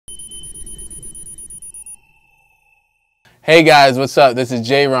Hey guys, what's up? This is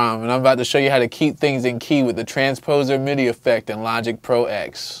J-Rom, and I'm about to show you how to keep things in key with the Transposer MIDI effect in Logic Pro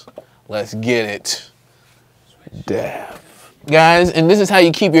X. Let's get it. Dab. Guys, and this is how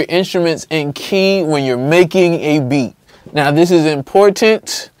you keep your instruments in key when you're making a beat. Now this is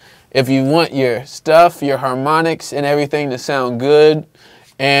important if you want your stuff, your harmonics and everything to sound good,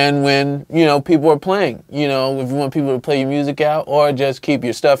 and when, people are playing, if you want people to play your music out, or just keep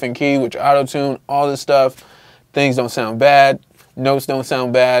your stuff in key with your auto-tune, all this stuff. Things don't sound bad, notes don't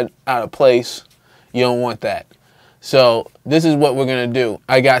sound bad, out of place. You don't want that. So this is what we're gonna do.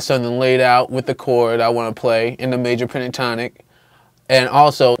 I got something laid out with the chord I wanna play in the major pentatonic. And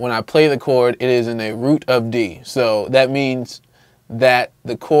also when I play the chord, it is in a root of D. So that means that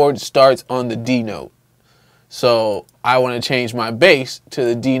the chord starts on the D note. So I wanna change my bass to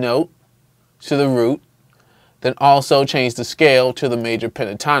the D note, to the root, then also change the scale to the major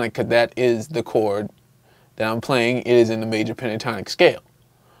pentatonic, because that is the chord that I'm playing. It is in the major pentatonic scale.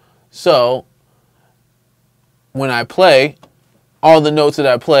 So when I play, all the notes that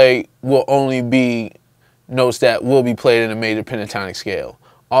I play will only be notes that will be played in a major pentatonic scale.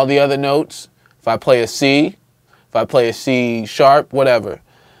 All the other notes, if I play a C, if I play a C sharp, whatever,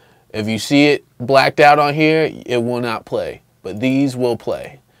 if you see it blacked out on here, it will not play, but these will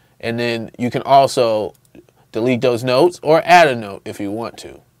play. And then you can also delete those notes or add a note if you want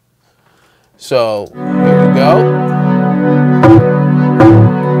to. So here we go.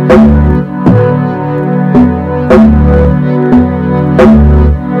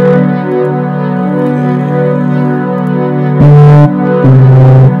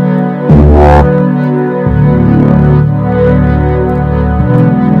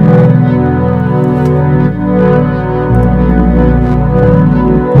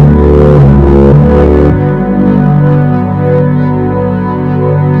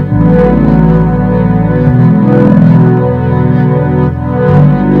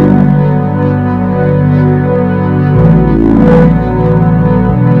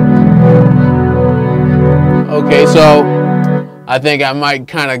 Okay, so I think I might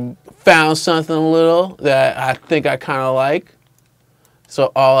kind of found something a little that I think I kind of like.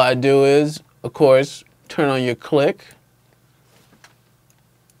 So all I do is, of course, turn on your click.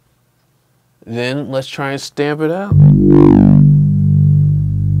 Then let's try and stamp it out.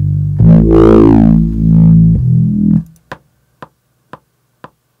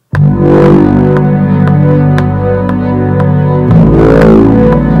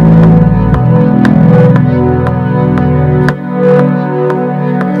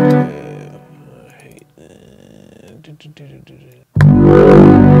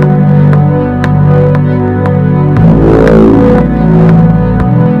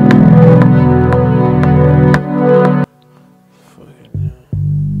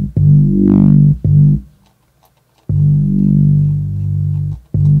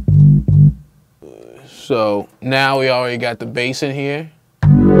 So now we already got the bass in here.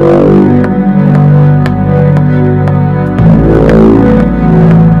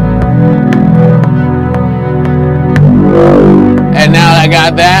 And now that I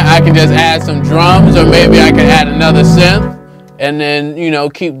got that, I can just add some drums, or maybe I can add another synth, and then,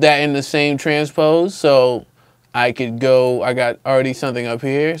 keep that in the same transpose. So I could go, I got already something up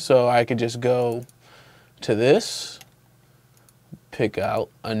here, so I could just go to this, pick out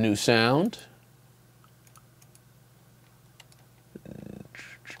a new sound.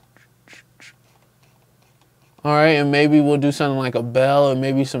 All right, and maybe we'll do something like a bell, or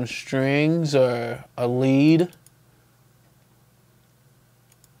maybe some strings, or a lead.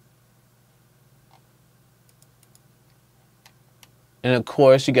 And of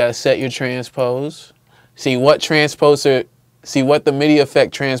course, you gotta set your transpose. See what the MIDI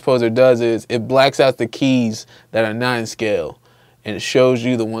effect transposer does is it blacks out the keys that are not in scale, and it shows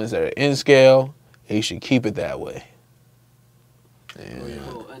you the ones that are in scale, and you should keep it that way.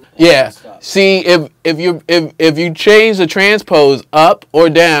 Yeah. See, if you change the transpose up or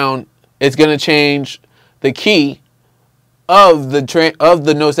down, it's gonna change the key of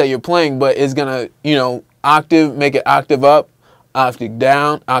the notes that you're playing, but it's gonna make it octave up, octave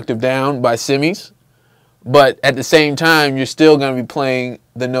down by semis. But at the same time, you're still gonna be playing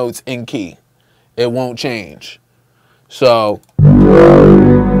the notes in key. It won't change. So.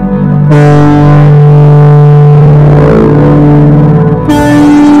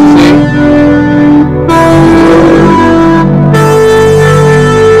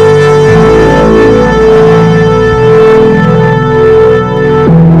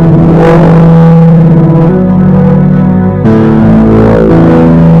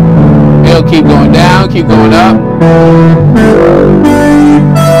 Keep going down, keep going up.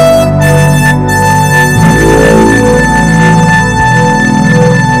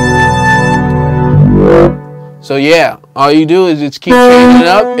 So yeah, all you do is just keep changing it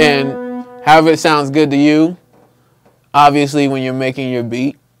up, and however it sounds good to you. Obviously, when you're making your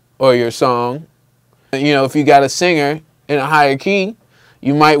beat or your song, you know, if you got a singer in a higher key,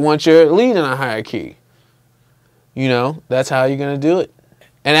 you might want your lead in a higher key. You know, that's how you're gonna do it.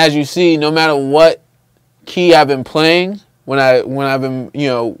 And as you see, no matter what key I've been playing, when I've been, you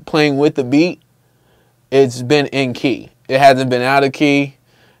know, playing with the beat, it's been in key. It hasn't been out of key.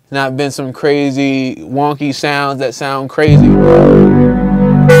 It's not been some crazy wonky sounds that sound crazy.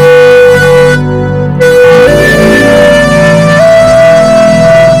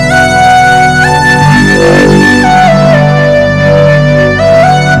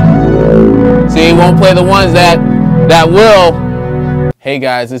 See, it won't play the ones that will. Hey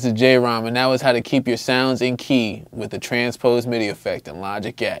guys, this is J-Rom, and that was how to keep your sounds in key with the Transpose MIDI effect in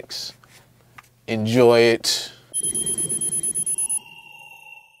Logic X. Enjoy it.